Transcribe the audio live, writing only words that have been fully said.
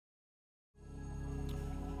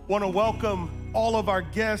Want to welcome all of our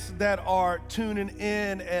guests that are tuning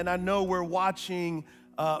in, and I know we're watching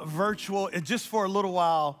virtual just for a little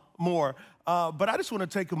while more. But I just want to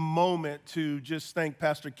take a moment to just thank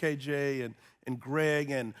Pastor KJ and Greg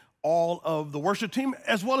and all of the worship team,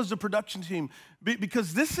 as well as the production team,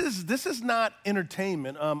 because this is not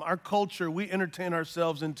entertainment. Our culture, we entertain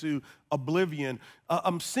ourselves into oblivion.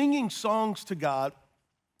 Singing songs to God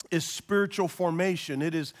is spiritual formation.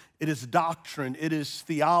 It is doctrine. It is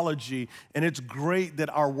theology. And it's great that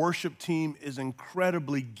our worship team is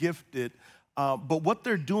incredibly gifted. But what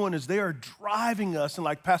they're doing is they are driving us, and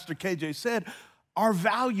like Pastor KJ said, our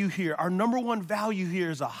value here, our number one value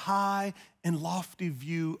here is a high and lofty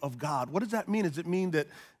view of God. What does that mean? Does it mean that,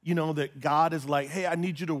 that God is like, hey, I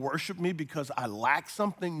need you to worship me because I lack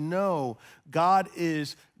something? No, God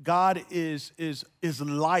is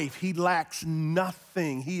life. He lacks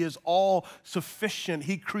nothing. He is all sufficient.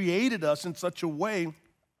 He created us in such a way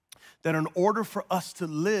that in order for us to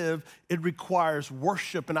live, it requires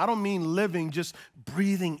worship. And I don't mean living, just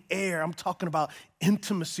breathing air. I'm talking about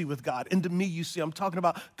intimacy with God. Into me, you see, I'm talking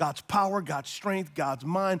about God's power, God's strength, God's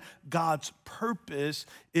mind, God's purpose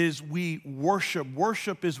is we worship.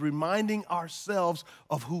 Worship is reminding ourselves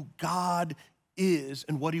of who God is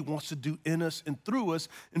and what he wants to do in us and through us.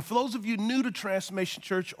 And for those of you new to Transformation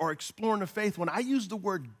Church or exploring the faith, when I use the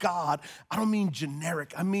word God, I don't mean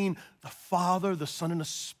generic. I mean the Father, the Son, and the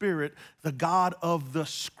Spirit, the God of the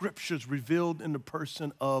Scriptures revealed in the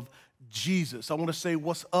person of Jesus. I want to say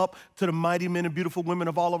what's up to the mighty men and beautiful women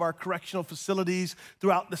of all of our correctional facilities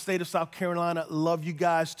throughout the state of South Carolina. Love you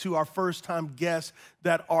guys. To our first-time guests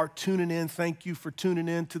that are tuning in, thank you for tuning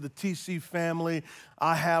in. To the TC family,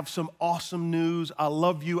 I have some awesome news. I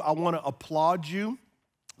love you. I want to applaud you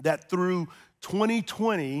that through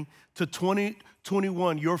 2020 to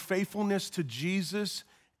 2021, your faithfulness to Jesus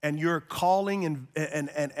and your calling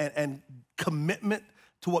and commitment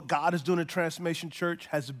to what God is doing at Transformation Church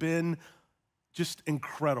has been just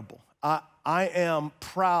incredible. I am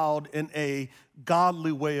proud in a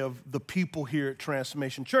godly way of the people here at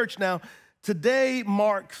Transformation Church. Now, today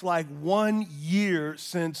marks like 1 year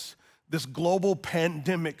since this global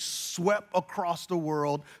pandemic swept across the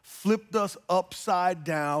world, flipped us upside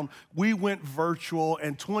down. We went virtual,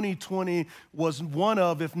 and 2020 was one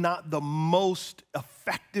of, if not the most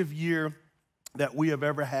effective year that we have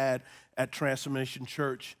ever had at Transformation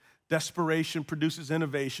Church. Desperation produces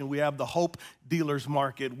innovation. We have the Hope Dealers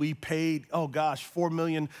Market. We paid, $4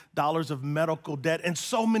 million of medical debt and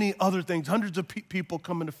so many other things. Hundreds of people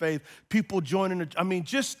coming to faith, people joining.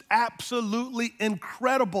 Just absolutely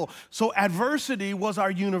incredible. So adversity was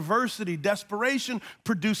our university. Desperation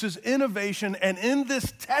produces innovation. And in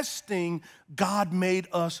this testing, God made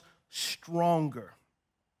us stronger.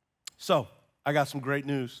 So I got some great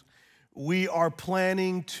news. We are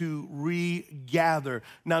planning to regather.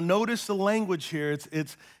 Now, notice the language here.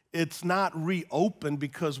 It's not reopened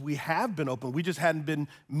because we have been open. We just hadn't been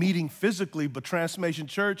meeting physically, but Transformation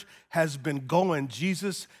Church has been going.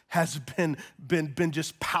 Jesus has been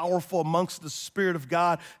just powerful amongst the Spirit of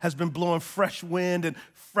God, has been blowing fresh wind and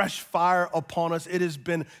fresh fire upon us. It has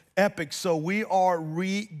been epic. So we are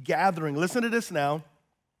regathering. Listen to this now.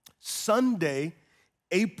 Sunday,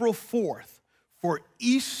 April 4th. For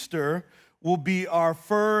Easter will be our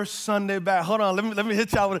first Sunday back. Hold on, let me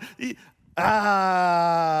hit y'all with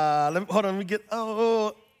let me get,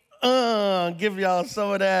 give y'all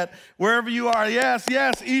some of that. Wherever you are, yes,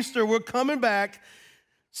 Easter, we're coming back.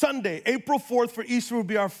 Sunday, April 4th for Easter will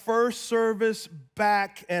be our first service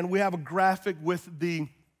back, and we have a graphic with the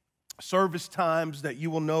service times that you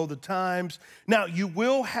will know the times. Now, you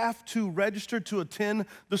will have to register to attend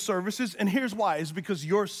the services, and here's why. It's because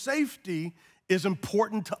your safety is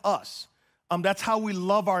important to us. That's how we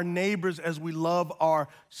love our neighbors as we love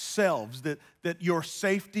ourselves, that your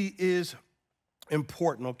safety is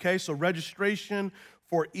important, okay? So registration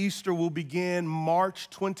for Easter will begin March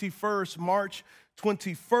 21st. March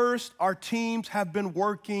 21st, our teams have been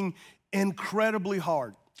working incredibly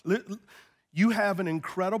hard. You have an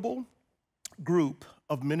incredible group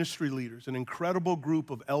of ministry leaders, an incredible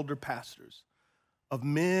group of elder pastors, of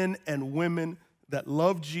men and women that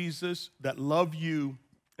love Jesus, that love you,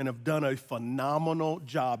 and have done a phenomenal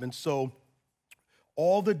job. And so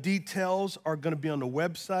all the details are going to be on the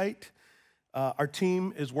website. Our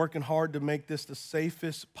team is working hard to make this the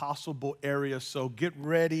safest possible area. So get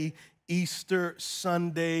ready, Easter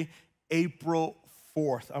Sunday, April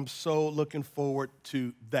 4th. I'm so looking forward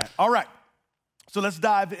to that. All right, so let's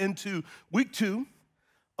dive into week 2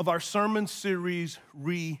 of our sermon series,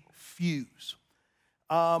 Refuse.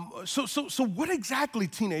 So what exactly,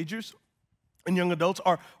 teenagers, and young adults,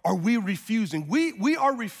 are we refusing? We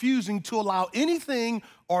are refusing to allow anything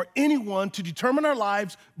or anyone to determine our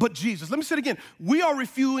lives but Jesus. Let me say it again. We are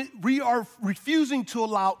refusing to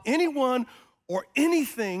allow anyone or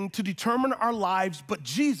anything to determine our lives but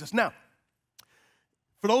Jesus. Now,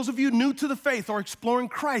 for those of you new to the faith or exploring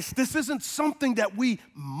Christ, this isn't something that we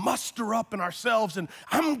muster up in ourselves and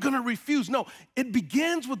I'm going to refuse. No, it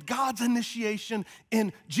begins with God's initiation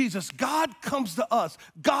in Jesus. God comes to us.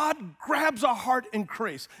 God grabs our heart in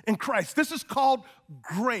Christ. This is called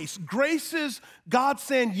grace. Grace is God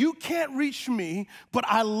saying, you can't reach me, but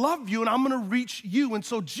I love you and I'm going to reach you. And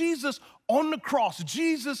so Jesus on the cross,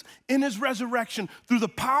 Jesus in his resurrection, through the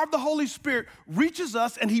power of the Holy Spirit, reaches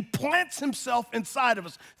us and he plants himself inside of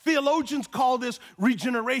us. Theologians call this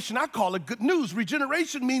regeneration. I call it good news.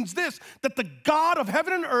 Regeneration means this, that the God of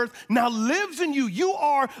heaven and earth now lives in you. You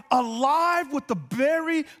are alive with the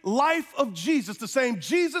very life of Jesus. The same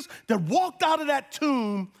Jesus that walked out of that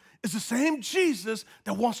tomb is the same Jesus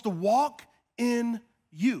that wants to walk in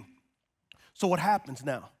you. So what happens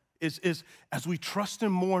now? Is as we trust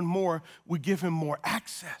him more and more, we give him more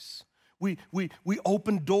access. We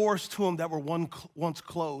open doors to him that were once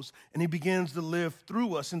closed, and he begins to live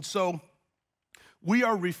through us. And so we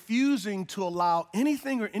are refusing to allow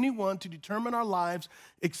anything or anyone to determine our lives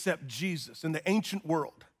except Jesus. In the ancient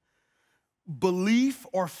world, belief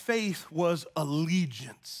or faith was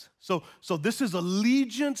allegiance. So this is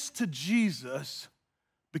allegiance to Jesus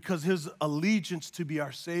because his allegiance to be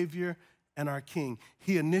our Savior and our King.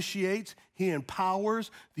 He initiates, he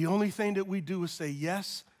empowers. The only thing that we do is say,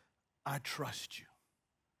 yes, I trust you.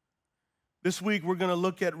 This week, we're going to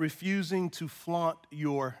look at refusing to flaunt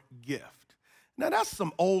your gift. Now, that's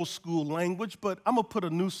some old school language, but I'm going to put a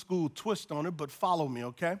new school twist on it, but follow me,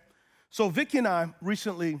 okay? So Vicki and I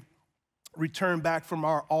recently returned back from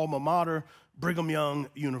our alma mater, Brigham Young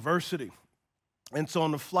University. And so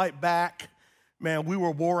on the flight back, man, we were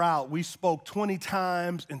wore out. We spoke 20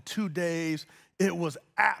 times in 2 days. It was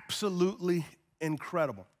absolutely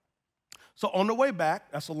incredible. So on the way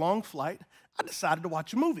back, that's a long flight, I decided to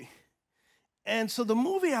watch a movie. And so the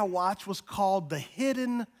movie I watched was called The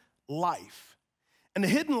Hidden Life. And The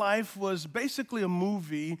Hidden Life was basically a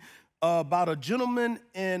movie about a gentleman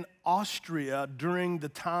in Austria during the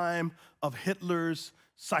time of Hitler's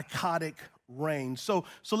psychotic reign. So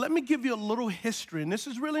let me give you a little history, and this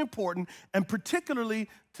is really important, and particularly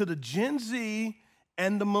to the Gen Z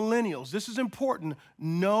and the millennials. This is important.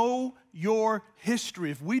 Know your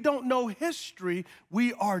history. If we don't know history,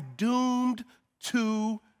 we are doomed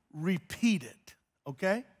to repeat it,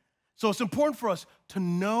 okay? So it's important for us to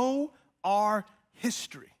know our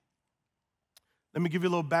history. Let me give you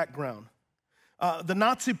a little background. The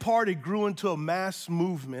Nazi Party grew into a mass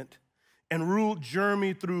movement and ruled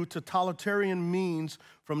Germany through totalitarian means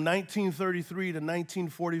from 1933 to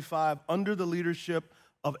 1945 under the leadership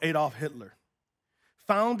of Adolf Hitler.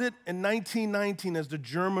 Founded in 1919 as the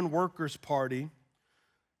German Workers' Party,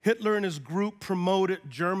 Hitler and his group promoted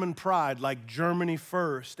German pride, like Germany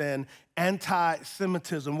first, and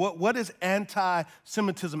anti-Semitism. What is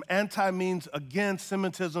anti-Semitism? Anti means against.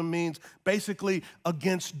 Semitism means basically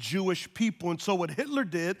against Jewish people. And so what Hitler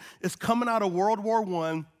did is, coming out of World War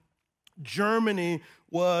I, Germany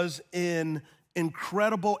was in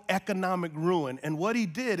incredible economic ruin. And what he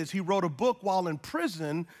did is he wrote a book while in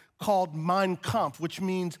prison called Mein Kampf, which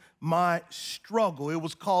means my struggle. It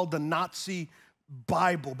was called the Nazi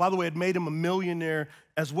Bible. By the way, it made him a millionaire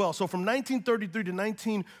as well. So from 1933 to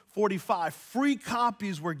 1945, free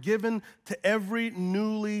copies were given to every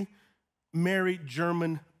newly married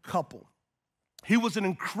German couple. He was an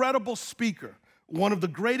incredible speaker, one of the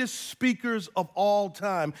greatest speakers of all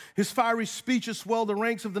time. His fiery speeches swelled the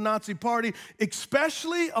ranks of the Nazi Party,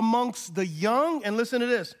 especially amongst the young, and listen to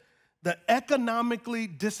this, the economically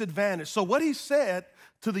disadvantaged. So what he said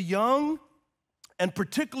to the young, and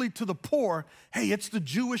particularly to the poor, hey, it's the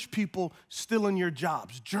Jewish people stealing your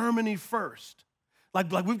jobs. Germany first. Like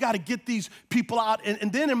we've got to get these people out.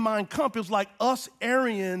 And then in Mein Kampf, it was like us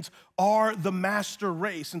Aryans are the master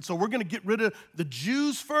race. And so we're going to get rid of the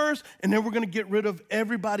Jews first, and then we're going to get rid of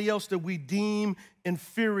everybody else that we deem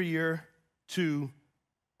inferior to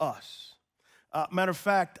us. Matter of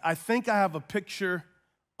fact, I think I have a picture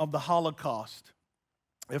of the Holocaust,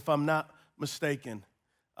 if I'm not mistaken.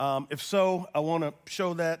 If so, I want to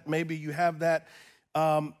show that. Maybe you have that.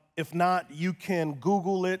 If not, you can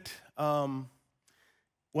Google it.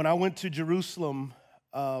 When I went to Jerusalem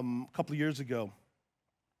a couple of years ago,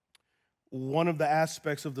 one of the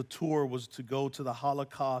aspects of the tour was to go to the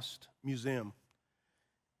Holocaust Museum.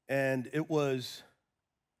 And it was,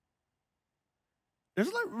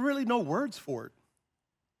 there's like really no words for it.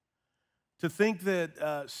 To think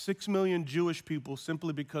that 6 million Jewish people,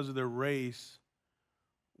 simply because of their race,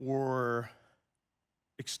 were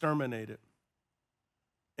exterminated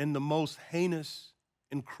in the most heinous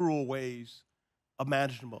and cruel ways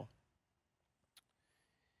imaginable.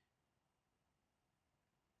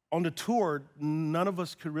 On the tour, none of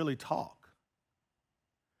us could really talk.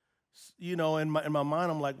 You know, in my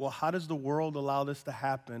mind, I'm like, well, how does the world allow this to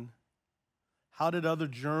happen? How did other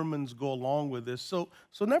Germans go along with this? So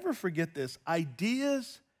never forget this.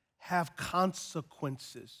 Ideas have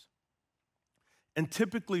consequences. And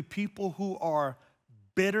typically people who are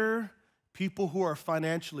bitter, people who are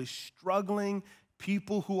financially struggling,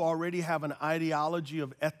 people who already have an ideology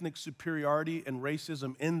of ethnic superiority and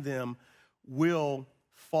racism in them will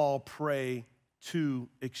fall prey to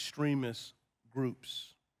extremist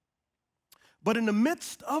groups. But in the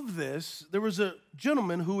midst of this, there was a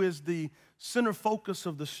gentleman who is the center focus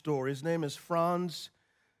of the story. His name is Franz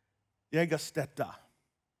Jägerstätter.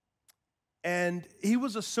 And he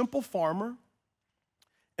was a simple farmer.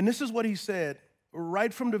 And this is what he said.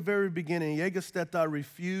 Right from the very beginning, Jägerstätter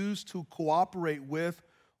refused to cooperate with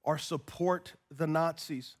or support the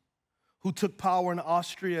Nazis who took power in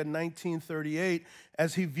Austria in 1938,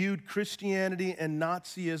 as he viewed Christianity and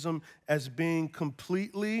Nazism as being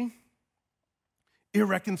completely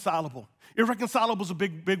irreconcilable. Irreconcilable is a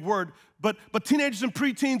big word, but teenagers and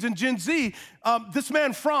preteens and Gen Z, this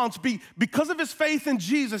man Franz, because of his faith in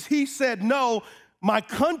Jesus, he said, no, my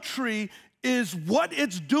country is what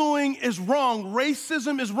it's doing is wrong.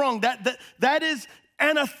 Racism is wrong. That is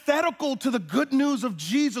antithetical to the good news of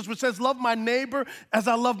Jesus, which says, love my neighbor as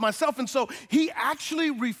I love myself. And so he actually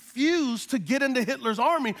refused to get into Hitler's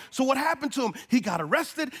army. So what happened to him? He got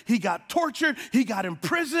arrested, he got tortured, he got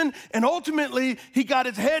imprisoned, and ultimately he got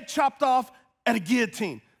his head chopped off at a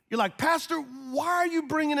guillotine. You're like, Pastor, why are you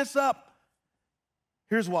bringing this up?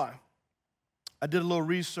 Here's why. I did a little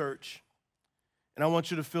research, and I want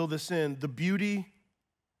you to fill this in. The beauty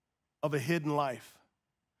of a hidden life.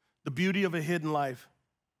 The beauty of a hidden life.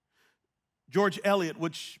 George Eliot,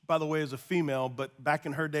 which, by the way, is a female, but back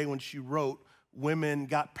in her day when she wrote, women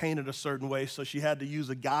got painted a certain way, so she had to use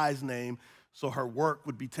a guy's name so her work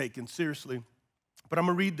would be taken seriously. But I'm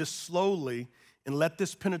going to read this slowly and let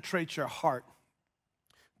this penetrate your heart.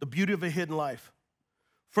 The beauty of a hidden life.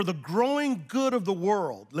 For the growing good of the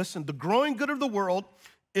world, listen, the growing good of the world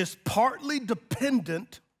is partly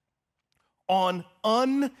dependent on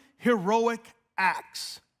unheroic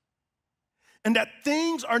acts. And that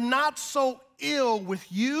things are not so ill with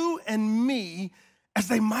you and me as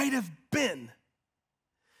they might have been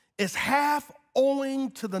is half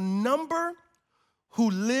owing to the number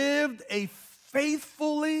who lived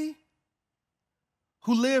faithfully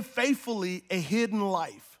a hidden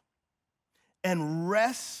life and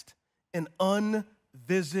rest in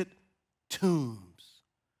unvisited tombs.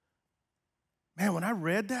 Man, when I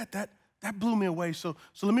read that blew me away. So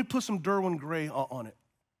let me put some Derwin Gray on it.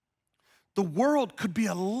 The world could be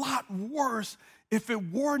a lot worse if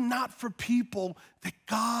it were not for people that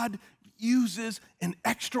God uses in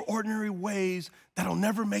extraordinary ways that'll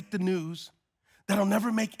never make the news, that'll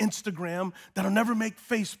never make Instagram, that'll never make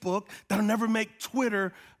Facebook, that'll never make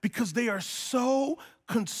Twitter, because they are so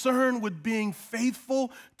concerned with being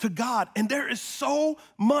faithful to God. And there is so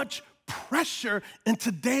much pressure in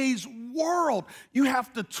today's world. You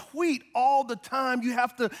have to tweet all the time. You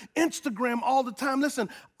have to Instagram all the time. Listen,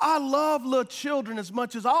 I love little children as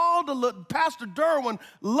much as all the little, Pastor Derwin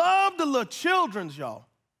loved the little children's, y'all.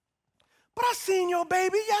 But I seen your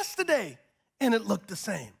baby yesterday, and it looked the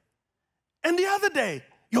same. And the other day,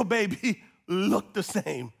 your baby looked the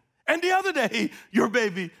same. And the other day, your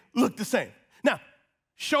baby looked the same. Now,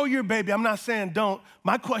 show your baby. I'm not saying don't.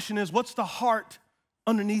 My question is, what's the heart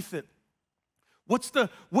underneath it? What's the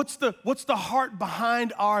heart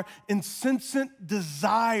behind our insensate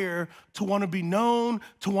desire to want to be known,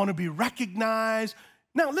 to want to be recognized?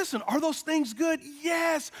 Now, listen, are those things good?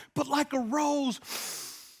 Yes, but like a rose,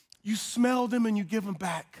 you smell them and you give them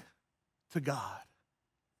back to God.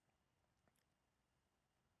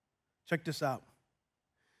 Check this out.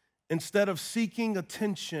 Instead of seeking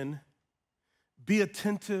attention, be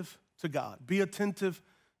attentive to God. Be attentive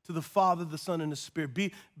to the Father, the Son, and the Spirit.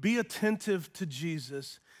 Be attentive to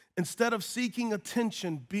Jesus. Instead of seeking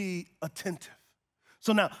attention, be attentive.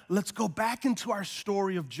 So now, let's go back into our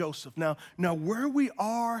story of Joseph. Now where we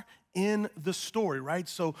are in the story, right?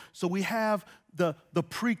 So we have the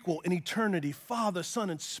prequel in eternity, Father, Son,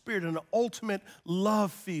 and Spirit, and the ultimate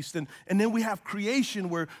love feast. And then we have creation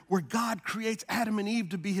where God creates Adam and Eve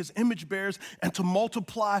to be his image bearers and to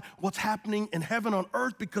multiply what's happening in heaven on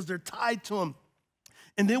earth because they're tied to him.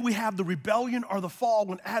 And then we have the rebellion or the fall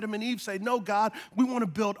when Adam and Eve say, no, God, we want to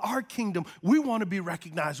build our kingdom. We want to be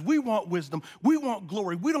recognized. We want wisdom. We want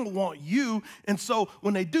glory. We don't want you. And so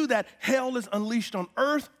when they do that, hell is unleashed on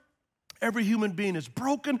earth. Every human being is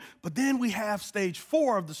broken, but then we have stage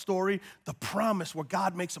 4 of the story, the promise, where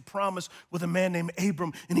God makes a promise with a man named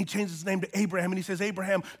Abram, and he changes his name to Abraham, and he says,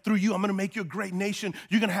 Abraham, through you, I'm gonna make you a great nation.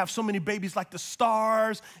 You're gonna have so many babies like the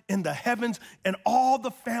stars in the heavens, and all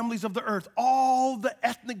the families of the earth, all the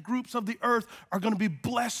ethnic groups of the earth are gonna be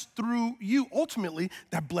blessed through you. Ultimately,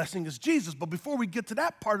 that blessing is Jesus. But before we get to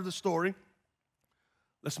that part of the story,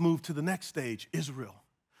 let's move to the next stage, Israel.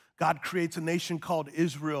 God creates a nation called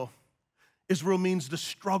Israel. Israel means the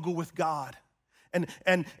struggle with God.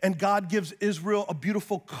 And God gives Israel a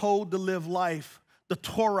beautiful code to live life. The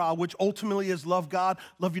Torah, which ultimately is love God,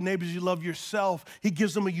 love your neighbors, you love yourself. He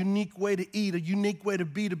gives them a unique way to eat, a unique way to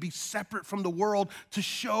be separate from the world, to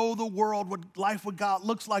show the world what life with God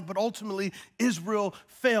looks like. But ultimately, Israel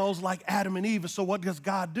fails like Adam and Eve. So what does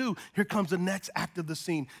God do? Here comes the next act of the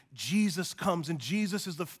scene. Jesus comes, and Jesus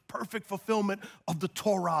is the perfect fulfillment of the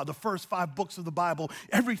Torah, the first 5 books of the Bible.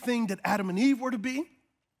 Everything that Adam and Eve were to be,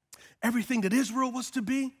 everything that Israel was to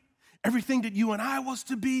be, everything that you and I was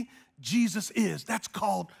to be, Jesus is. That's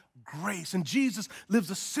called grace. And Jesus lives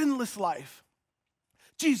a sinless life.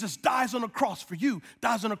 Jesus dies on a cross for you,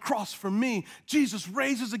 dies on a cross for me. Jesus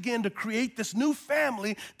raises again to create this new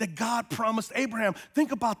family that God promised Abraham.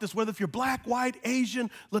 Think about this, whether if you're black, white,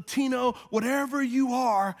 Asian, Latino, whatever you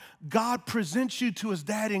are, God presents you to his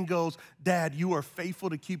daddy and goes, Dad, you are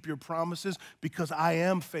faithful to keep your promises because I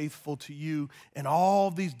am faithful to you. And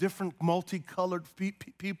all these different multicolored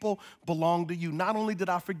people belong to you. Not only did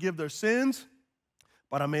I forgive their sins,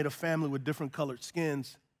 but I made a family with different colored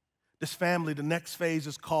skins. This family, the next phase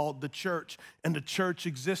is called the church. And the church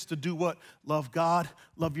exists to do what? Love God,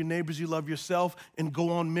 love your neighbors, you love yourself, and go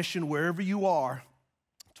on mission wherever you are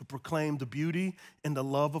to proclaim the beauty and the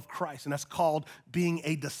love of Christ. And that's called being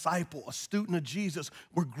a disciple, a student of Jesus.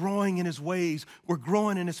 We're growing in his ways. We're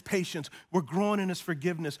growing in his patience. We're growing in his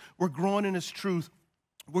forgiveness. We're growing in his truth.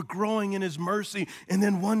 We're growing in his mercy. And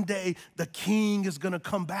then one day, the king is going to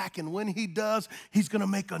come back. And when he does, he's going to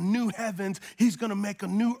make a new heavens. He's going to make a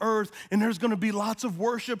new earth. And there's going to be lots of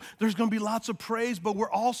worship. There's going to be lots of praise. But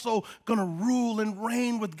we're also going to rule and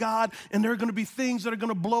reign with God. And there are going to be things that are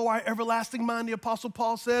going to blow our everlasting mind. The Apostle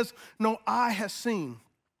Paul says, no eye has seen,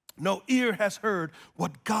 no ear has heard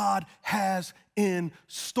what God has in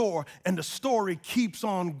store. And the story keeps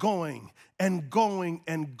on going and going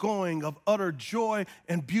and going of utter joy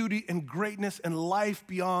and beauty and greatness and life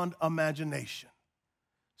beyond imagination.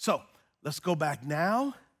 So let's go back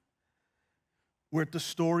now. We're at the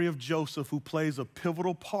story of Joseph, who plays a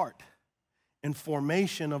pivotal part in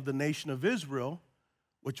formation of the nation of Israel,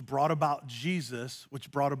 which brought about Jesus, which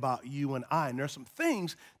brought about you and I. And there's some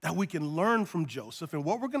things that we can learn from Joseph. And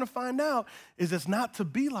what we're going to find out is it's not to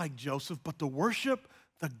be like Joseph, but to worship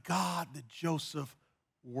the God that Joseph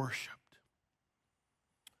worshiped.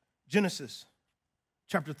 Genesis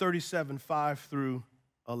chapter 37, 5 through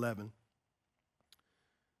 11.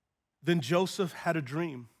 Then Joseph had a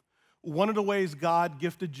dream. One of the ways God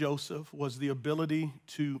gifted Joseph was the ability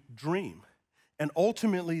to dream. And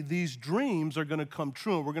ultimately, these dreams are going to come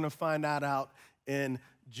true. And we're going to find that out in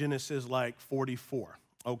Genesis 44,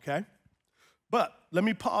 okay? But let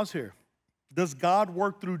me pause here. Does God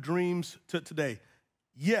work through dreams today?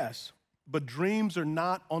 Yes, but dreams are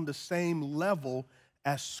not on the same level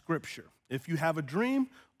as Scripture. If you have a dream,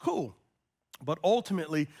 cool. But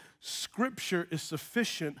ultimately, Scripture is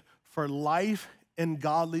sufficient for life and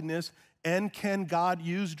godliness. And can God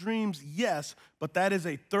use dreams? Yes, but that is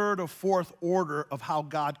a third or fourth order of how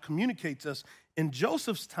God communicates us. In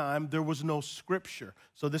Joseph's time, there was no Scripture.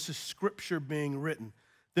 So this is Scripture being written.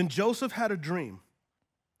 Then Joseph had a dream.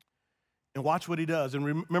 And watch what he does. And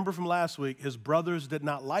remember from last week, his brothers did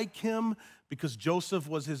not like him because Joseph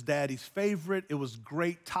was his daddy's favorite. It was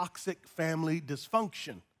great toxic family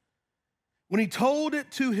dysfunction. When he told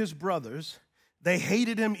it to his brothers, they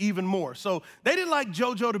hated him even more. So they didn't like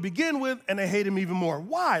JoJo to begin with, and they hate him even more.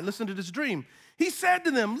 Why? Listen to this dream. He said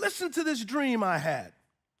to them, listen to this dream I had.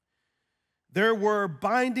 There were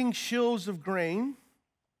binding sheaves of grain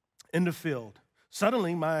in the field.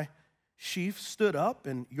 Suddenly my sheaf stood up,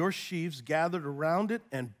 and your sheaves gathered around it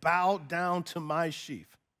and bowed down to my sheaf.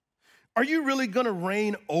 Are you really going to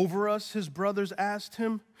reign over us? His brothers asked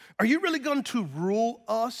him. Are you really going to rule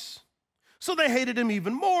us? So they hated him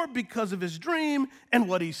even more because of his dream and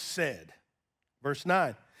what he said. Verse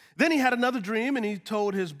 9. Then he had another dream, and he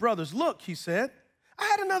told his brothers, look, he said, I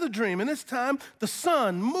had another dream, and this time the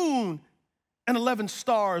sun, moon, and 11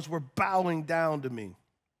 stars were bowing down to me.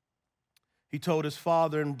 He told his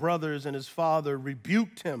father and brothers, and his father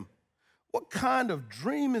rebuked him. What kind of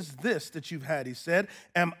dream is this that you've had? He said,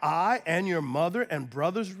 am I and your mother and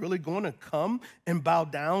brothers really going to come and bow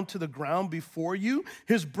down to the ground before you?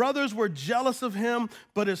 His brothers were jealous of him,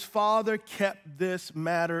 but his father kept this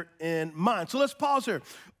matter in mind. So let's pause here.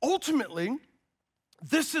 Ultimately,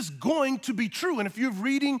 this is going to be true. And if you're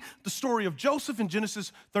reading the story of Joseph in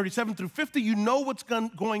Genesis 37 through 50, you know what's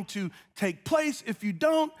going to take place. If you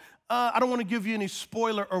don't, I don't want to give you any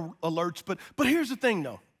spoiler alerts, but here's the thing,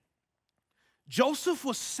 though. Joseph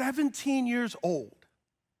was 17 years old.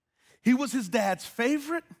 He was his dad's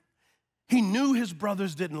favorite. He knew his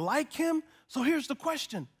brothers didn't like him. So here's the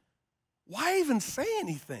question. Why even say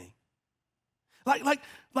anything?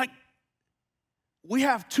 Like we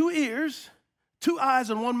have 2 ears, 2 eyes,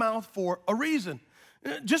 and 1 mouth for a reason.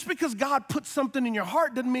 Just because God put something in your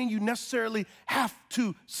heart doesn't mean you necessarily have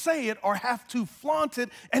to say it or have to flaunt it.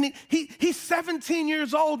 And he's 17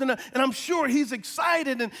 years old, and I'm sure he's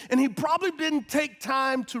excited, and he probably didn't take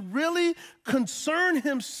time to really concern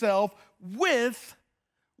himself with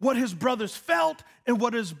what his brothers felt and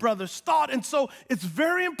what his brothers thought. And so it's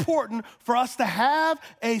very important for us to have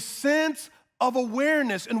a sense of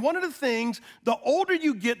awareness. And one of the things, the older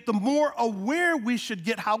you get, the more aware we should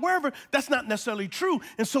get. However, that's not necessarily true.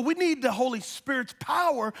 And so we need the Holy Spirit's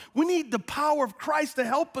power. We need the power of Christ to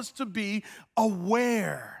help us to be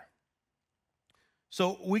aware.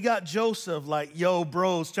 So we got Joseph like, yo,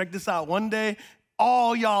 bros, check this out. One day,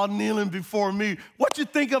 all y'all kneeling before me. What you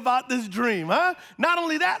think about this dream, huh? Not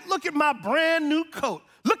only that, look at my brand new coat.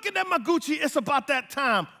 Looking at my Gucci, it's about that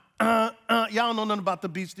time. Y'all know nothing about the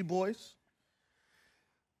Beastie Boys.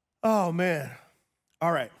 Oh, man.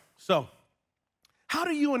 All right. So how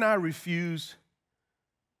do you and I refuse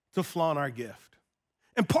to flaunt our gift?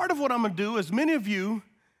 And part of what I'm going to do is many of you,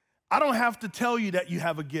 I don't have to tell you that you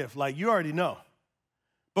have a gift. Like, you already know.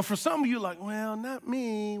 But for some of you, like, well, not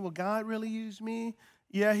me. Will God really use me?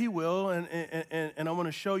 Yeah, he will. And I want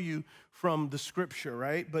to show you from the scripture,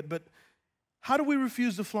 right? But how do we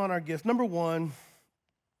refuse to flaunt our gift? Number one,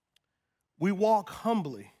 we walk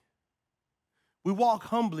humbly. We walk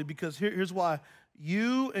humbly because here's why.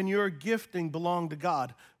 You and your gifting belong to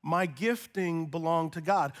God. My gifting belong to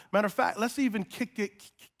God. Matter of fact, let's even kick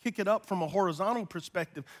it up from a horizontal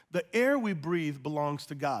perspective. The air we breathe belongs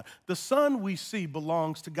to God. The sun we see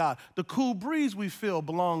belongs to God. The cool breeze we feel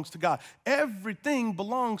belongs to God. Everything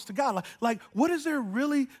belongs to God. Like what is there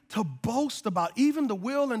really to boast about? Even the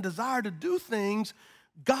will and desire to do things,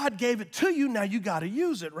 God gave it to you. Now you got to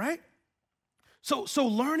use it, right? So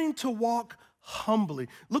learning to walk humbly.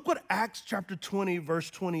 Look what Acts chapter 20,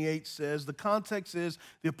 verse 28 says. The context is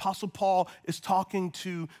the Apostle Paul is talking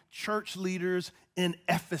to church leaders in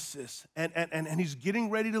Ephesus, and he's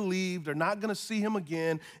getting ready to leave. They're not going to see him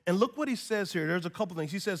again. And look what he says here. There's a couple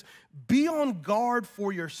things. He says, be on guard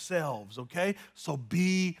for yourselves, okay? So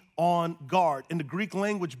be on guard. In the Greek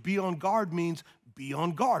language, be on guard means be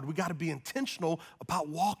on guard. We got to be intentional about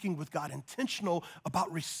walking with God, intentional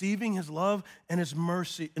about receiving his love and his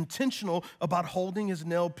mercy, intentional about holding his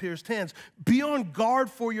nail-pierced hands. Be on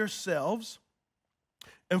guard for yourselves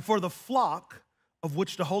and for the flock of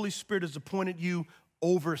which the Holy Spirit has appointed you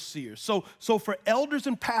overseers. So for elders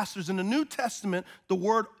and pastors in the New Testament, the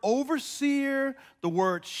word overseer, the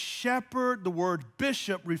word shepherd, the word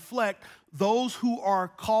bishop reflect those who are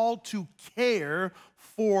called to care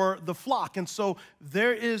for the flock. And so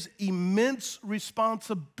there is immense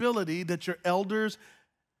responsibility that your elders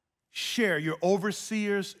share, your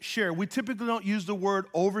overseers share. We typically don't use the word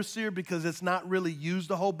overseer because it's not really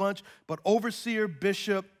used a whole bunch, but overseer,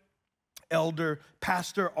 bishop, elder,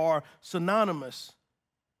 pastor are synonymous.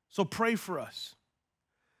 So pray for us.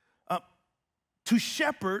 To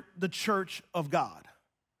shepherd the church of God.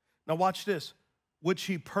 Now watch this, which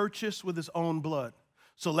he purchased with his own blood.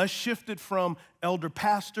 So let's shift it from elder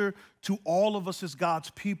pastor to all of us as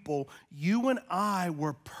God's people. You and I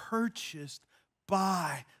were purchased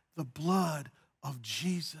by the blood of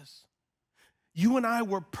Jesus. You and I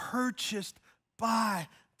were purchased by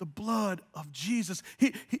the blood of Jesus.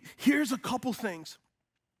 Here's a couple things.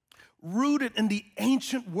 Rooted in the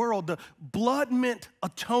ancient world, the blood meant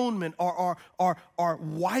atonement or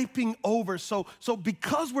wiping over. So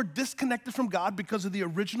because we're disconnected from God because of the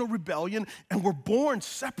original rebellion and we're born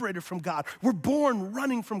separated from God, we're born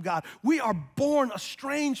running from God, we are born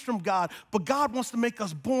estranged from God, but God wants to make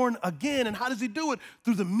us born again. And how does he do it?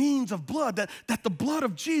 Through the means of blood, that the blood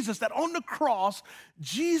of Jesus, that on the cross,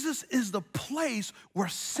 Jesus is the place where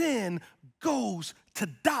sin goes to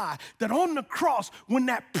die, that on the cross, when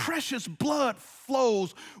that precious blood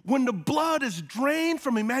flows, when the blood is drained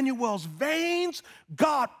from Emmanuel's veins,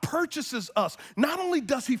 God purchases us. Not only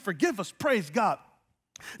does he forgive us, praise God,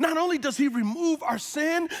 not only does he remove our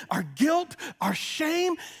sin, our guilt, our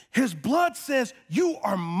shame, his blood says, you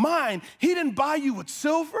are mine. He didn't buy you with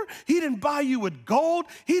silver. He didn't buy you with gold.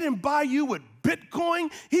 He didn't buy you with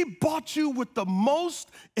Bitcoin. He bought you with the most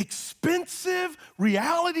expensive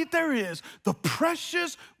reality there is, the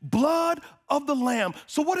precious blood of the Lamb.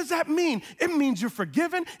 So what does that mean? It means you're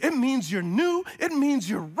forgiven. It means you're new. It means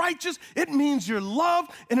you're righteous. It means you're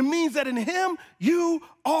loved. And it means that in him, you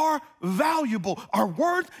are valuable. Our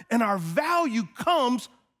worth and our value comes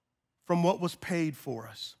from what was paid for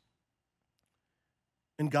us.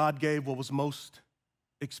 And God gave what was most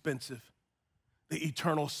expensive, the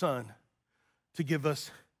eternal Son, to give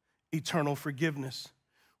us eternal forgiveness.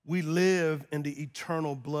 We live in the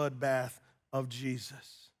eternal bloodbath of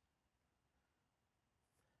Jesus.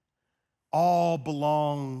 All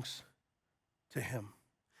belongs to him.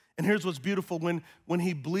 And here's what's beautiful. When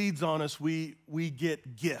he bleeds on us, we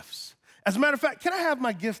get gifts. As a matter of fact, can I have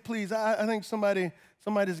my gift, please? I think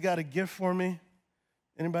somebody's got a gift for me.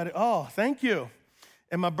 Anybody? Oh, thank you.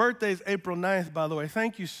 And my birthday is April 9th, by the way.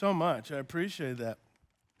 Thank you so much. I appreciate that.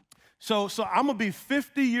 So I'm going to be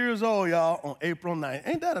 50 years old, y'all, on April 9th.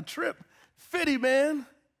 Ain't that a trip? 50, man.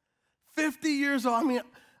 50 years old. I mean,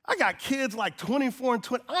 I got kids like 24 and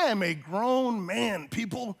 20. I am a grown man,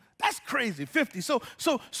 people. That's crazy, 50. So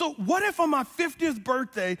what if on my 50th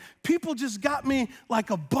birthday, people just got me like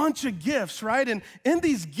a bunch of gifts, right? And in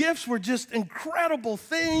these gifts were just incredible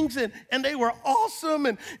things, and they were awesome,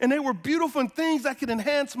 and they were beautiful and things that could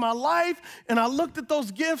enhance my life. And I looked at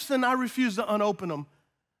those gifts, and I refused to unopen them.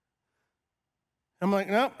 I'm like,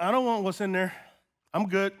 no, I don't want what's in there. I'm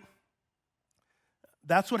good.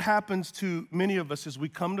 That's what happens to many of us as we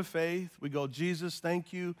come to faith. We go, Jesus,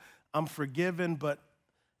 thank you. I'm forgiven, but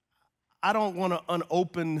I don't want to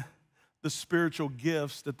unopen the spiritual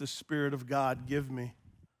gifts that the Spirit of God give me.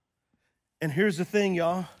 And here's the thing,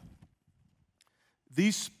 y'all.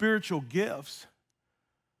 These spiritual gifts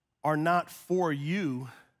are not for you.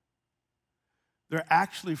 They're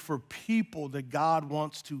actually for people that God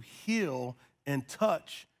wants to heal and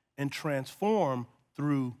touch and transform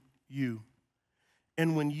through you.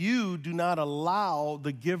 And when you do not allow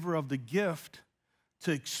the giver of the gift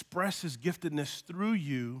to express his giftedness through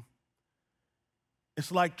you,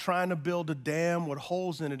 it's like trying to build a dam with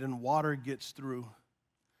holes in it and water gets through.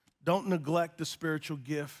 Don't neglect the spiritual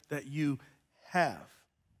gift that you have.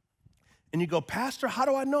 And you go, Pastor, how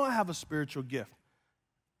do I know I have a spiritual gift?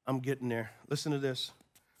 I'm getting there. Listen to this.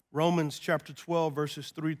 Romans chapter 12,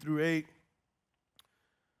 verses 3 through 8.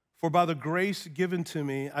 For by the grace given to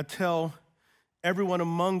me, I tell everyone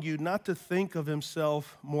among you not to think of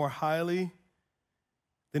himself more highly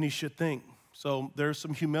than he should think. So there's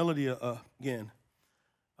some humility again.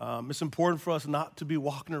 It's important for us not to be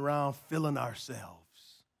walking around feeling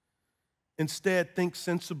ourselves. Instead, think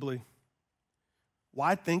sensibly.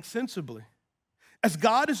 Why think sensibly? As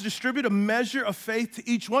God has distributed a measure of faith to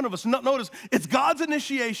each one of us. Notice, it's God's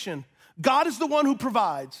initiation. God is the one who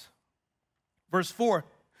provides. Verse 4.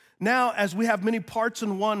 Now, as we have many parts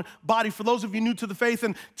in one body, for those of you new to the faith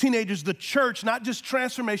and teenagers, the church, not just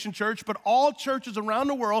Transformation Church, but all churches around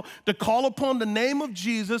the world to call upon the name of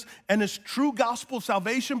Jesus and his true gospel of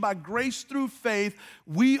salvation by grace through faith,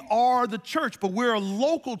 we are the church, but we're a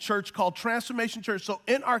local church called Transformation Church. So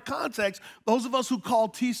in our context, those of us who call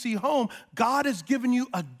TC home, God has given you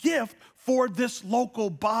a gift for this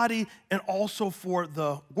local body and also for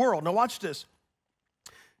the world. Now watch this.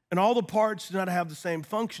 And all the parts do not have the same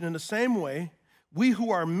function. In the same way, we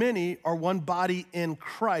who are many are one body in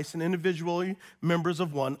Christ and individually members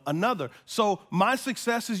of one another. So my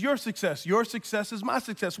success is your success. Your success is my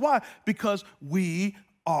success. Why? Because we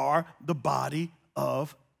are the body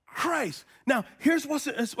of Christ. Now, here's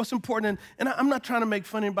what's important, and I'm not trying to make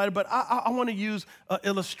fun of anybody, but I want to use an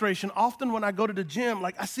illustration. Often when I go to the gym,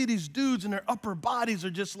 like I see these dudes and their upper bodies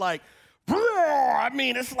are just like, I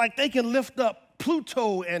mean, it's like they can lift up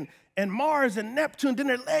Pluto and Mars and Neptune, then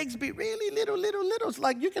their legs be really little. It's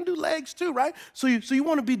like you can do legs too, right? So you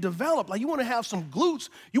want to be developed. Like you want to have some glutes.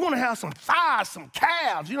 You want to have some thighs, some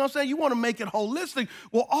calves. You know what I'm saying? You want to make it holistic.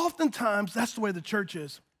 Well, oftentimes, that's the way the church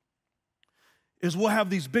is we'll have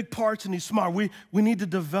these big parts and these small. We need to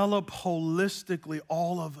develop holistically,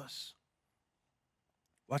 all of us.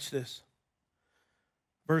 Watch this.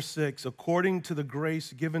 Verse 6, according to the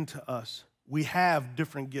grace given to us, We have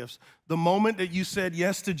different gifts. The moment that you said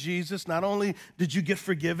yes to Jesus, not only did you get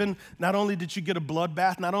forgiven, not only did you get a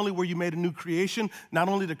bloodbath, not only were you made a new creation, not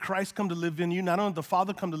only did Christ come to live in you, not only did the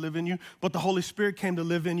Father come to live in you, but the Holy Spirit came to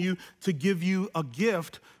live in you to give you a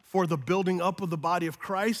gift for the building up of the body of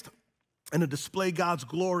Christ and to display God's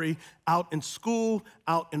glory out in school,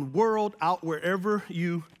 out in world, out wherever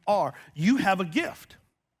you are. You have a gift.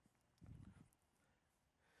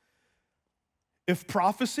 If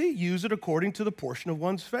prophecy, use it according to the portion of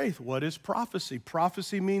one's faith. What is prophecy?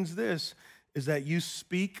 Prophecy means this, is that you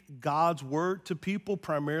speak God's word to people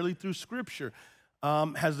primarily through Scripture.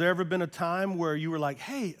 Has there ever been a time where you were like,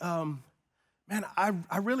 hey, man,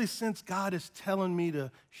 I really sense God is telling me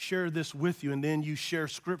to share this with you, and then you share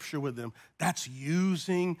Scripture with them? That's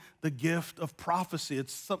using the gift of prophecy.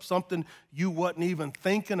 It's something you wasn't even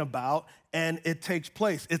thinking about, and it takes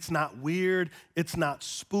place. It's not weird. It's not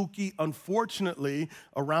spooky. Unfortunately,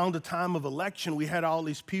 around the time of election, we had all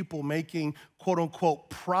these people making, quote unquote,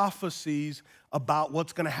 prophecies about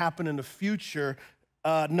what's going to happen in the future.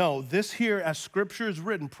 No, this here, as Scripture is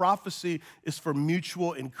written, prophecy is for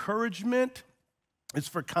mutual encouragement. It's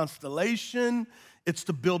for constellation. It's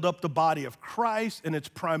to build up the body of Christ, and it's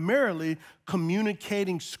primarily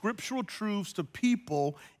communicating scriptural truths to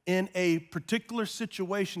people in a particular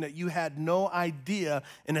situation that you had no idea,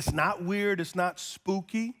 and it's not weird, it's not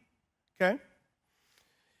spooky, okay?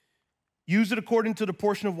 Use it according to the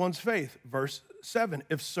portion of one's faith. Verse 7,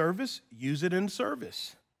 if service, use it in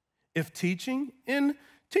service. If teaching, in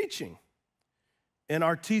teaching. In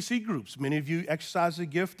our TC groups, many of you exercise the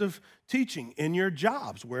gift of teaching in your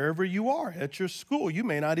jobs, wherever you are, at your school. You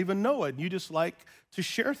may not even know it. You just like to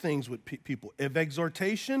share things with people. If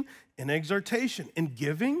exhortation, in exhortation. In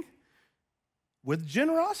giving, with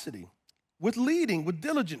generosity. With leading, with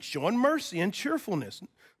diligence. Showing mercy and cheerfulness.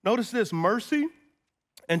 Notice this, mercy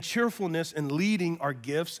and cheerfulness and leading are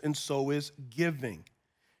gifts, and so is giving.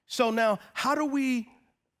 So now, how do we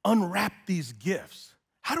unwrap these gifts?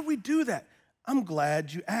 How do we do that? I'm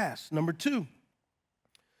glad you asked. Number 2,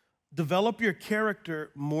 develop your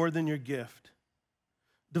character more than your gift.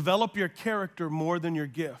 Develop your character more than your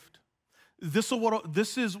gift. This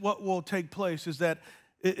is what will take place, is that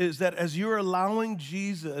as you're allowing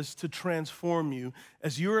Jesus to transform you,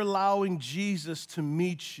 as you're allowing Jesus to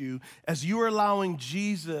meet you, as you're allowing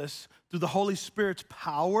Jesus through the Holy Spirit's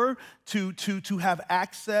power to have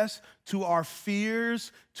access to our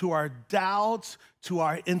fears, to our doubts, to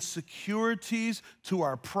our insecurities, to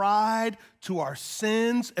our pride, to our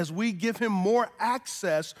sins, as we give him more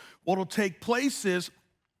access, what will take place is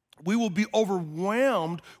we will be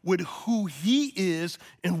overwhelmed with who he is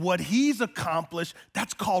and what he's accomplished.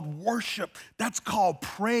 That's called worship. That's called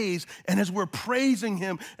praise. And as we're praising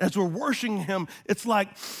him, as we're worshiping him, it's like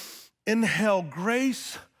inhale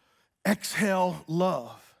grace, exhale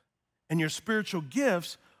love. And your spiritual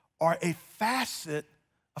gifts are a facet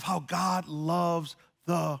of how God loves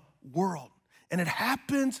the world. And it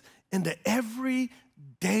happens in the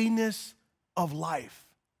everydayness of life.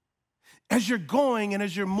 As you're going and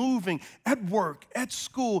as you're moving at work, at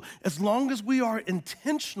school, as long as we are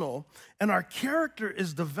intentional and our character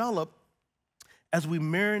is developed as we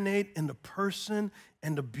marinate in the person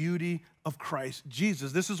and the beauty of Christ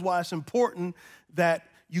Jesus. This is why it's important that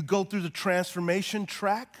you go through the transformation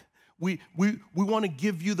track. We want to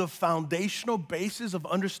give you the foundational basis of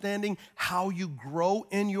understanding how you grow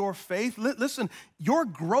in your faith. Listen, your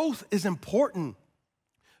growth is important.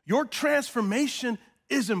 Your transformation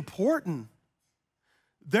is important.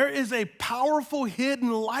 There is a powerful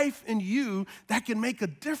hidden life in you that can make a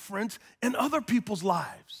difference in other people's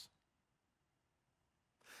lives.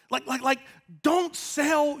 Like, don't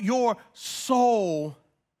sell your soul.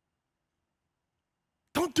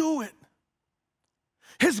 Don't do it.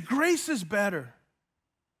 His grace is better.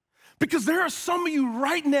 Because there are some of you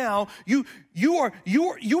right now, you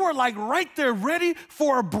are like right there ready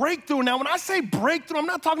for a breakthrough. Now, when I say breakthrough, I'm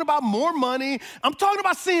not talking about more money. I'm talking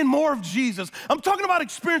about seeing more of Jesus. I'm talking about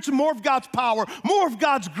experiencing more of God's power, more of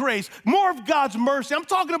God's grace, more of God's mercy. I'm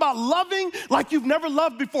talking about loving like you've never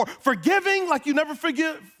loved before, forgiving like you've never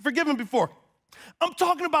forgiven before. I'm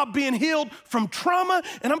talking about being healed from trauma,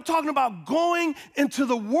 and I'm talking about going into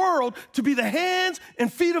the world to be the hands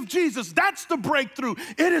and feet of Jesus. That's the breakthrough.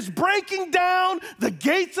 It is breaking down the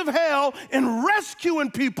gates of hell and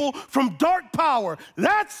rescuing people from dark power.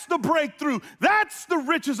 That's the breakthrough. That's the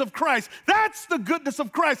riches of Christ. That's the goodness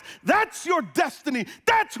of Christ. That's your destiny.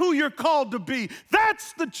 That's who you're called to be.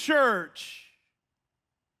 That's the church.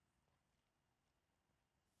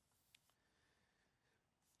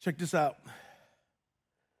 Check this out.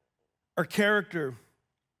 Our character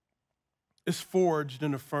is forged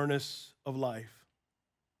in the furnace of life.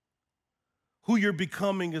 Who you're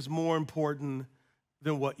becoming is more important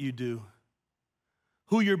than what you do.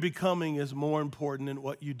 Who you're becoming is more important than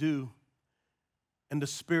what you do. And the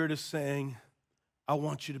Spirit is saying, I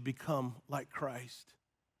want you to become like Christ.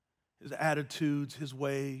 His attitudes, his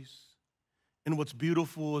ways. And what's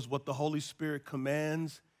beautiful is what the Holy Spirit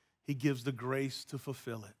commands, he gives the grace to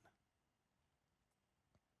fulfill it.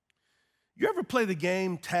 You ever play the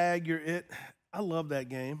game Tag You're It? I love that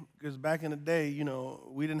game because back in the day,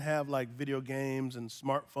 we didn't have like video games and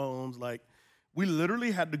smartphones. Like, we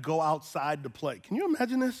literally had to go outside to play. Can you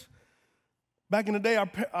imagine this? Back in the day,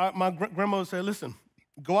 my grandmother said, listen,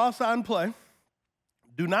 go outside and play.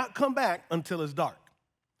 Do not come back until it's dark.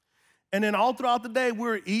 And then all throughout the day, we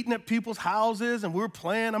were eating at people's houses and we were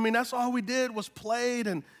playing. I mean, that's all we did was played.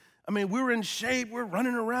 And I mean, we were in shape. We were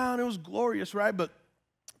running around. It was glorious, right? But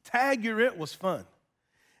Tag You're It was fun.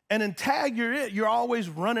 And in Tag You're It, you're always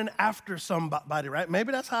running after somebody, right?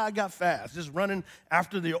 Maybe that's how I got fast, just running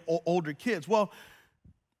after the older kids. Well,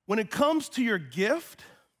 when it comes to your gift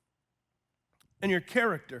and your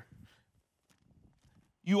character,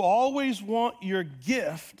 you always want your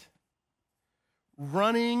gift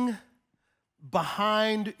running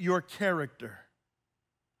behind your character.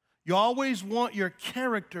 You always want your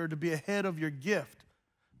character to be ahead of your gift,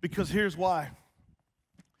 because here's why.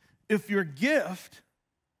 If your gift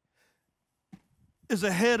is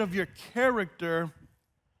ahead of your character,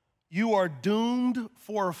 you are doomed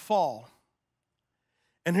for a fall.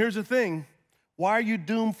 And here's the thing. Why are you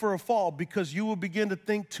doomed for a fall? Because you will begin to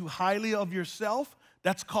think too highly of yourself.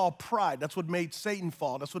 That's called pride. That's what made Satan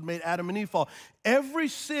fall. That's what made Adam and Eve fall. Every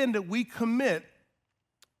sin that we commit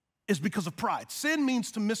is because of pride. Sin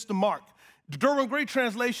means to miss the mark. The Derwin Great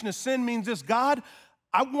translation is sin means this: God,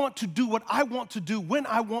 I want to do what I want to do when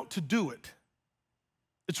I want to do it.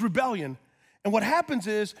 It's rebellion. And what happens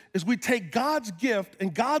is we take God's gift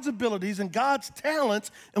and God's abilities and God's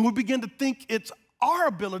talents, and we begin to think it's our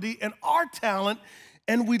ability and our talent,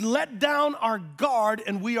 and we let down our guard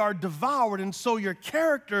and we are devoured. And so your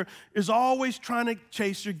character is always trying to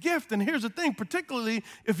chase your gift. And here's the thing, particularly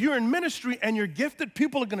if you're in ministry and you're gifted,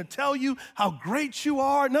 people are going to tell you how great you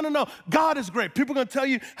are. No. God is great. People are going to tell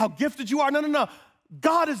you how gifted you are. No.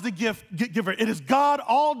 God is the gift giver. It is God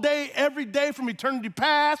all day, every day, from eternity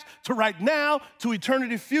past to right now to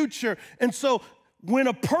eternity future. And so when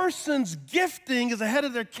a person's gifting is ahead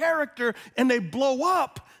of their character and they blow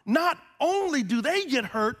up, not only do they get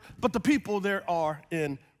hurt, but the people they are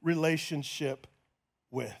in relationship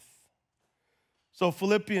with. So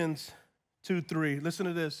Philippians 2:3, listen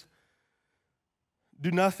to this. Do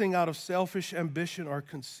nothing out of selfish ambition or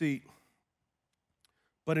conceit,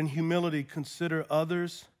 but in humility consider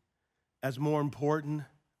others as more important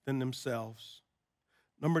than themselves.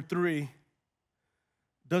 Number 3,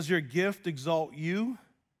 does your gift exalt you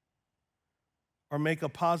or make a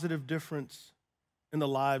positive difference in the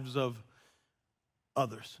lives of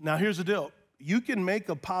others? Now, here's the deal. You can make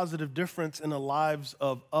a positive difference in the lives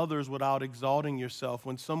of others without exalting yourself.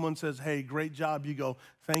 When someone says, hey, great job, you go,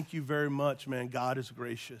 thank you very much, man. God is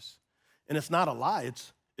gracious. And it's not a lie.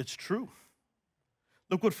 It's true.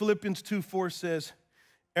 Look what Philippians 2:4 says.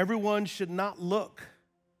 Everyone should not look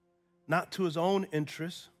not to his own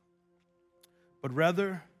interests, but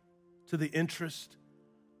rather to the interest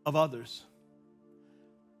of others.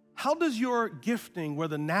 How does your gifting,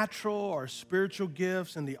 whether natural or spiritual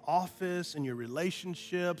gifts in the office, in your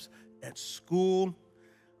relationships, at school,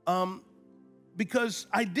 because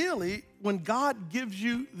ideally, when God gives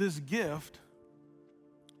you this gift,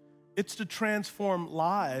 it's to transform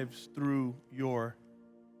lives through your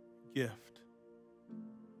gift.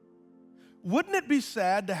 Wouldn't it be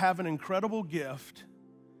sad to have an incredible gift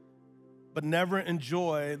but never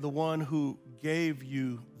enjoy the one who gave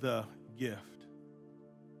you the gift?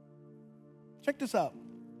 Check this out.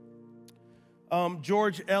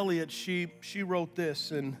 George Eliot, she wrote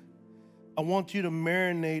this, and I want you to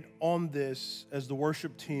marinate on this as the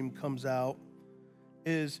worship team comes out.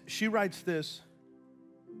 She writes this: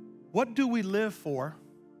 what do we live for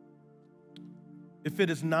if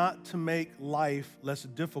it is not to make life less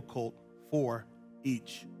difficult for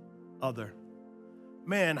each other?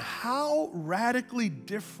 Man, how radically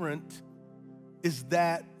different is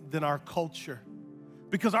that than our culture?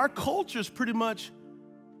 Because our culture is pretty much,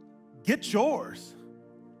 get yours.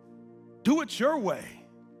 Do it your way.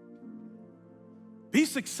 Be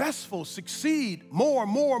successful, succeed,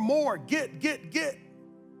 more, get.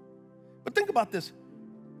 But think about this.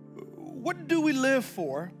 What do we live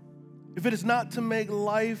for if it is not to make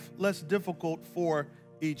life less difficult for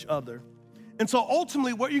each other? And so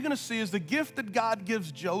ultimately what you're going to see is the gift that God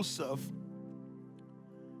gives Joseph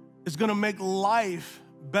is going to make life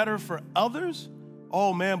better for others,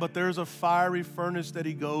 oh man, but there's a fiery furnace that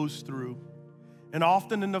he goes through. And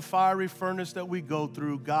often in the fiery furnace that we go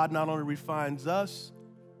through, God not only refines us,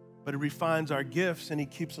 but he refines our gifts and he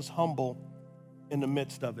keeps us humble in the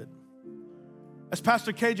midst of it. As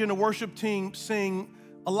Pastor KJ and the worship team sing,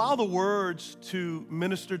 allow the words to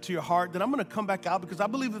minister to your heart. Then I'm going to come back out because I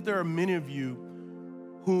believe that there are many of you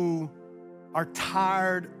who are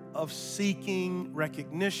tired of seeking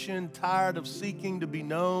recognition, tired of seeking to be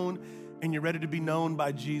known, and you're ready to be known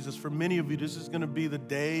by Jesus. For many of you, this is going to be the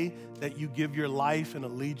day that you give your life and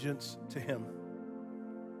allegiance to him.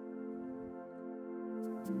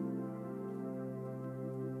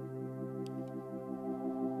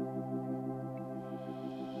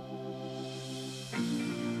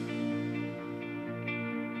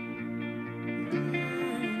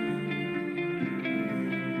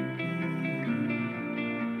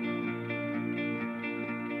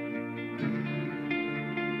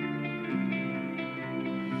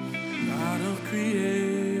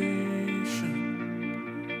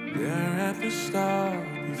 Start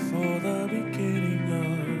before the beginning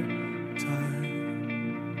of time.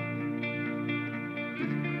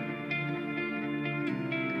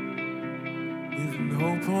 With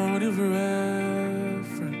no point of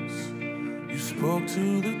reference, you spoke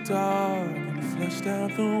to the dark and fleshed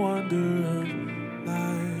out the wonder of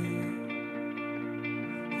light.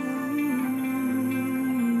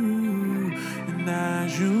 Ooh, and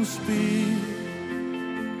as you speak,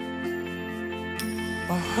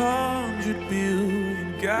 100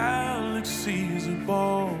 billion galaxies are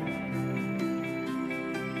born.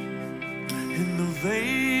 In the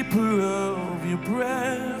vapor of your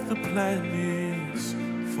breath, the planets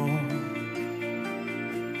form.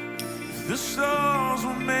 If the stars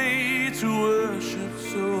were made to worship,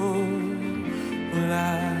 so will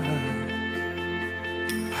I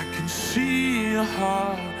can see your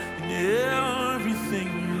heart in everything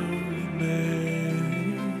you made.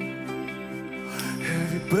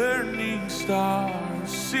 Every burning star,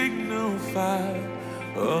 signal fire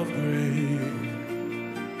of grace.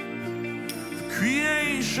 The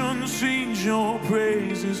creation sings your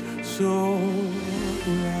praises so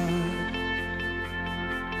loud.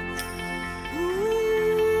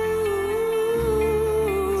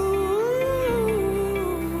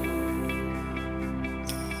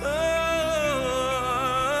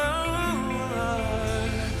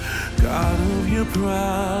 God of your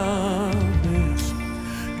promise,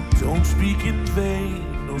 don't speak in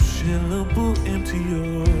vain, no syllable empty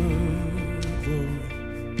your voice.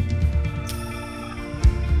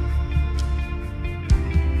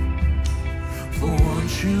 For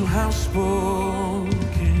once you have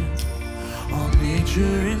spoken, all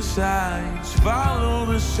nature and science follow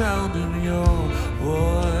the sound of your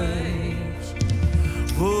voice.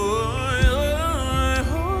 Voice.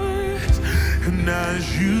 And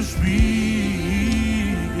as you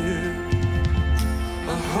speak,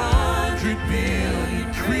 100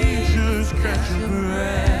 billion creatures catch your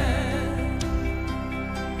breath,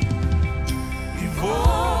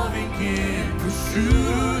 evolving in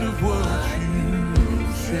pursuit of what you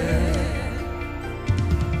said.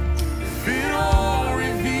 If it all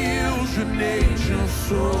reveals your nature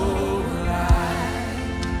so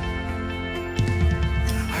alive,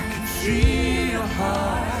 I can see your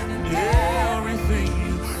heart in everything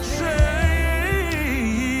you say.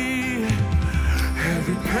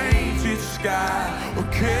 Every painted sky or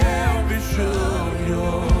canvas of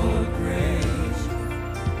your grace.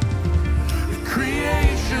 The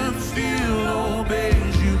creation still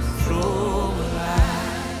obeys you so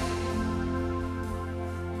alive.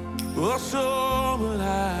 Oh, so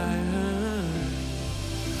alive.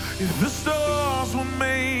 If the stars were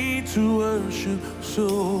made to worship, so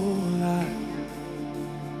alive.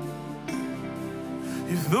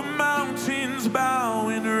 If the mountains bow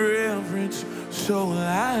in reverence, so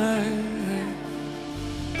alive.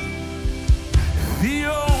 If the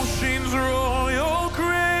oceans roar your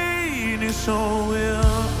greatness, so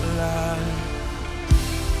alive.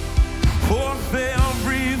 For if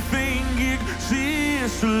everything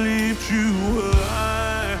exists to lift you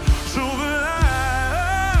high, so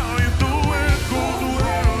alive. If the wind goes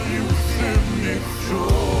where you send me, so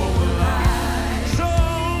alive. So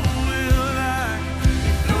alive.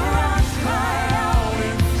 If the rocks cry out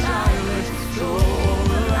in silence, so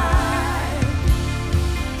alive.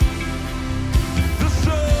 The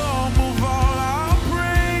sum of all our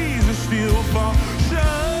praise is still for shine.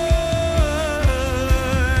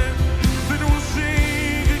 Then we'll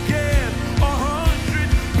sing again 100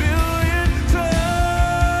 billion times.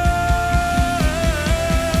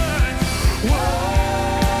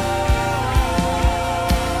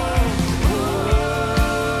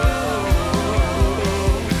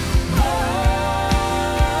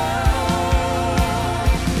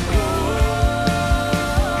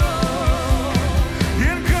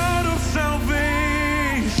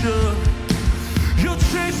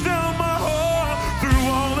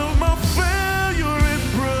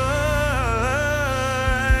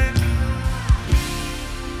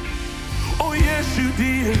 Oh, yes, you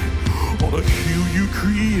did. On a hill you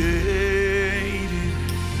created,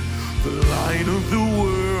 the light of the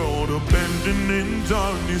world, abandoned in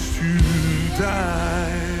darkness to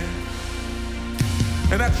die.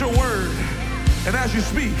 And that's your word. And as you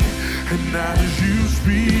speak, and as you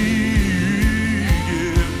speak,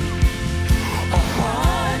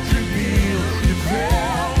 100 million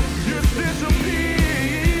failures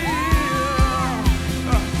disappear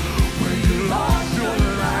when you lost your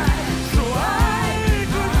life, so I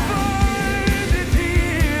could find it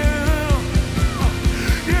here.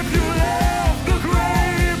 If you left the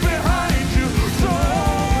grave behind you, so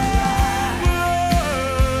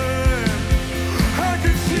I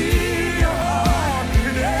could see your heart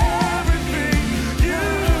in everything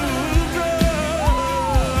you've done.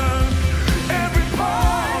 Every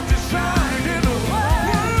part designed in a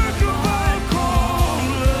work of love.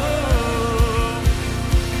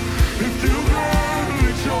 If you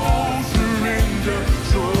gladly chose surrender,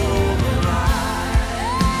 so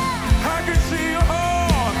I can see your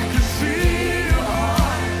heart, I can see your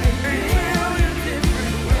heart in a million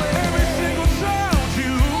different ways. Every single sound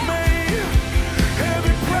you made,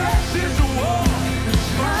 every precious one,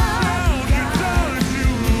 sound you done to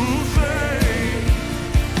say.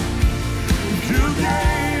 You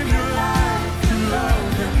gave your life to love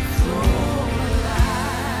them so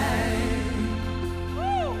alive.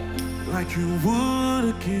 Like you would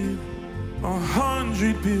again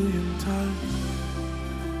 100 billion times,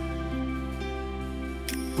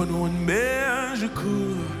 but no one measure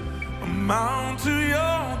could amount to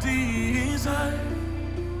your desire.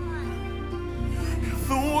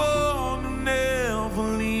 The one who never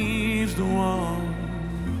leaves the one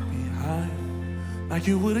behind. Like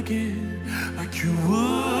you would again, like you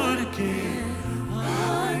would again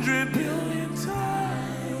 100 billion times.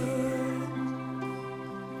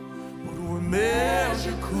 But what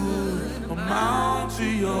measure could amount to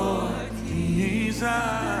your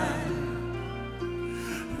desire.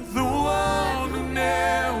 The one who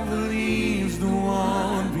never leaves the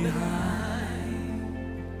one behind.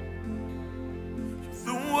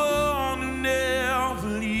 The one who never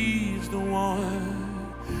leaves the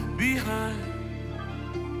one behind.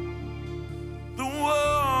 The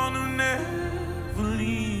one who never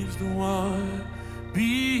leaves the one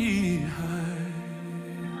behind.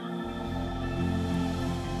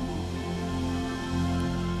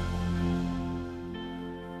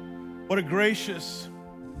 What a gracious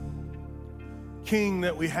King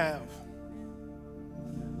that we have.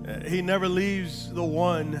 He never leaves the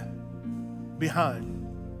one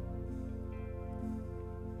behind.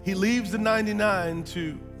 He leaves the 99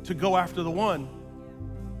 to go after the one.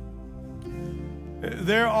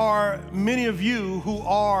 There are many of you who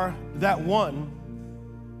are that one,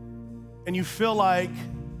 and you feel like,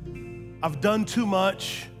 I've done too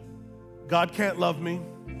much, God can't love me.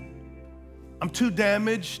 I'm too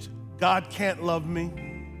damaged, God can't love me.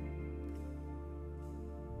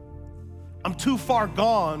 I'm too far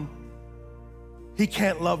gone, He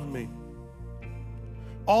can't love me.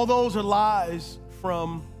 All those are lies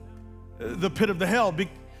from the pit of the hell,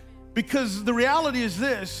 because the reality is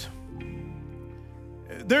this: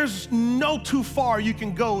 there's no too far you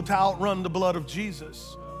can go to outrun the blood of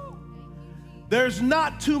Jesus. There's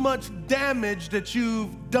not too much damage that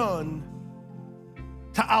you've done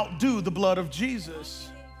to outdo the blood of Jesus.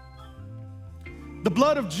 The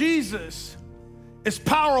blood of Jesus is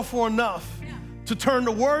powerful enough to turn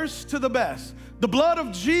the worst to the best. The blood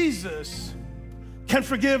of Jesus can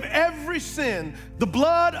forgive every sin. The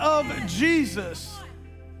blood of Jesus.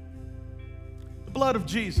 The blood of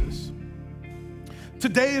Jesus.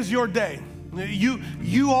 Today is your day.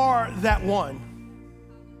 You are that one.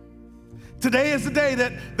 Today is the day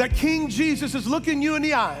that King Jesus is looking you in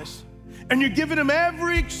the eyes, and you're giving him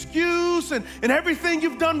every excuse and everything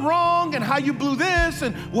you've done wrong and how you blew this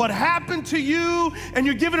and what happened to you, and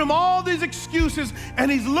you're giving him all these excuses, and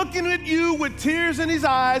he's looking at you with tears in his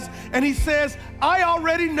eyes, and he says, I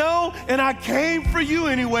already know, and I came for you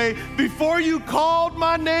anyway. Before you called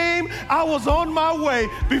my name, I was on my way.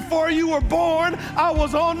 Before you were born, I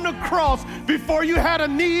was on the cross. Before you had a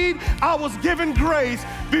need, I was given grace.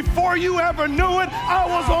 Before you ever knew it, I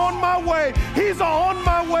was on my way. He's a on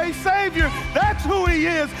my way Savior. That's who he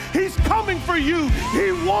is. He's coming for you.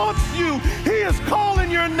 He wants you. He is calling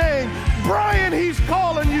your name. Brian, he's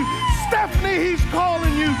calling you. Stephanie, he's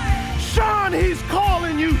calling you. Sean, he's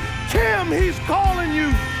calling you. Tim, he's calling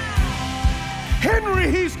you. Henry,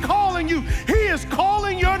 he's calling you. He is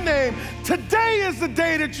calling your name. Today is the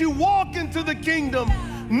day that you walk into the kingdom.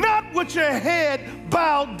 not with your head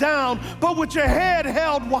bowed down, but with your head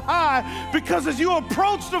held high, because as you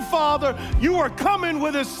approach the Father, you are coming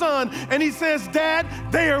with his Son, and he says, Dad,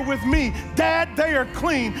 they are with me. Dad, they are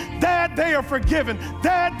clean. Dad, they are forgiven.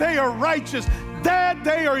 Dad, they are righteous. Dad,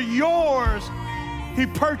 they are yours. He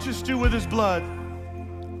purchased you with his blood.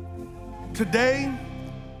 Today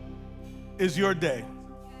is your day.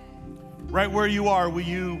 Right where you are, will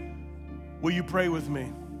you pray with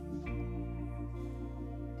me?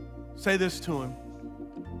 Say this to him,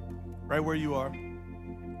 right where you are.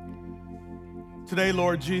 Today,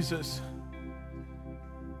 Lord Jesus,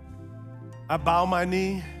 I bow my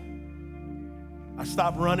knee. I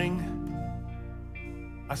stop running.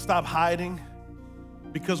 I stop hiding,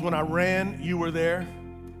 because when I ran, you were there.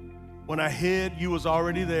 When I hid, you was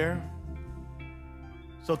already there.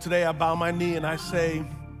 So today I bow my knee and I say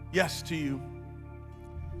yes to you.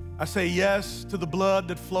 I say yes to the blood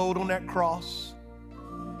that flowed on that cross.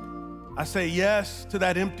 I say yes to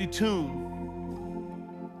that empty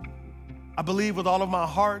tomb. I believe with all of my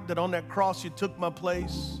heart that on that cross you took my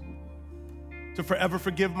place to forever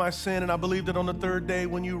forgive my sin. And I believe that on the third day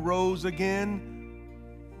when you rose again,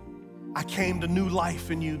 I came to new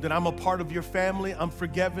life in you, that I'm a part of your family. I'm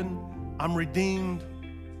forgiven. I'm redeemed.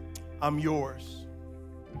 I'm yours.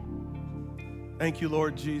 Thank you,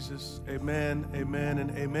 Lord Jesus. Amen, amen,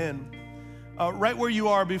 and amen. Right where you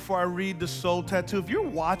are, before I read the soul tattoo, if you're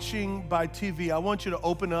watching by TV, I want you to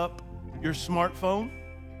open up your smartphone.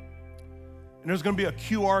 And there's going to be a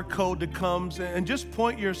QR code that comes, and just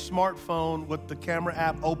point your smartphone with the camera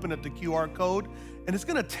app open at the QR code, and it's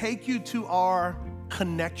going to take you to our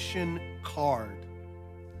connection card.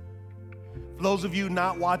 For those of you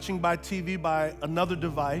not watching by TV, by another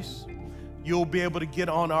device, you'll be able to get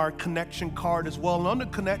on our connection card as well. And on the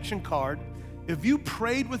connection card, if you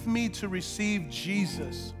prayed with me to receive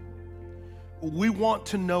Jesus, we want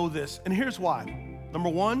to know this. And here's why. Number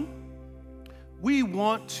one, we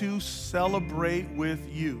want to celebrate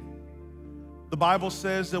with you. The Bible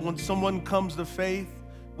says that when someone comes to faith,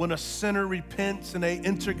 when a sinner repents and they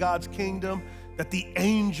enter God's kingdom, that the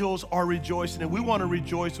angels are rejoicing, and we want to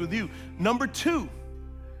rejoice with you. Number two,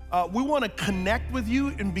 we want to connect with you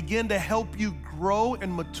and begin to help you grow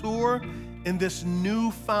and mature in this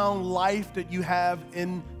newfound life that you have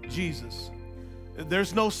in Jesus.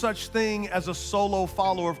 There's no such thing as a solo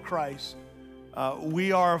follower of Christ.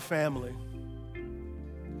 We are a family.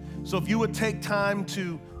 So if you would take time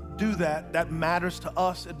to do that, that matters to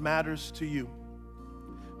us, it matters to you.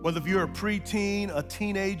 Whether if you're a preteen, a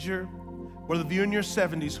teenager, whether if you're in your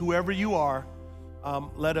 70s, whoever you are,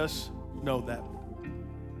 let us know that.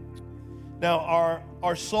 Now,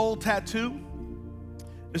 our soul tattoo,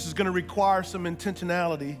 this is going to require some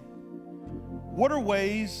intentionality. What are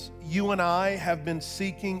ways you and I have been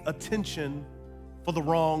seeking attention for the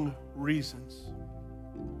wrong reasons?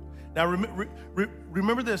 Now,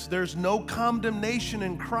 remember this, there's no condemnation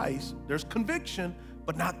in Christ. There's conviction,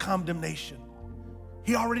 but not condemnation.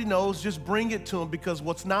 He already knows, just bring it to him, because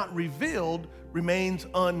what's not revealed remains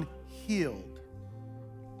unhealed.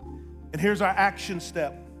 And here's our action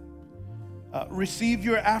step. Receive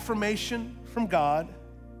your affirmation from God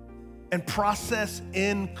and process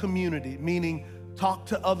in community, meaning talk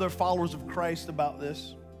to other followers of Christ about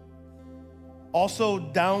this. Also,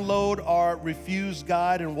 download our Refuse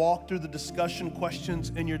Guide and walk through the discussion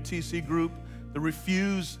questions in your TC group. The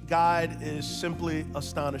Refuse Guide is simply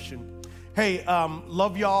astonishing. Hey,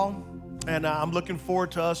 love y'all, and I'm looking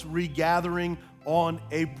forward to us regathering on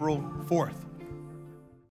April 4th.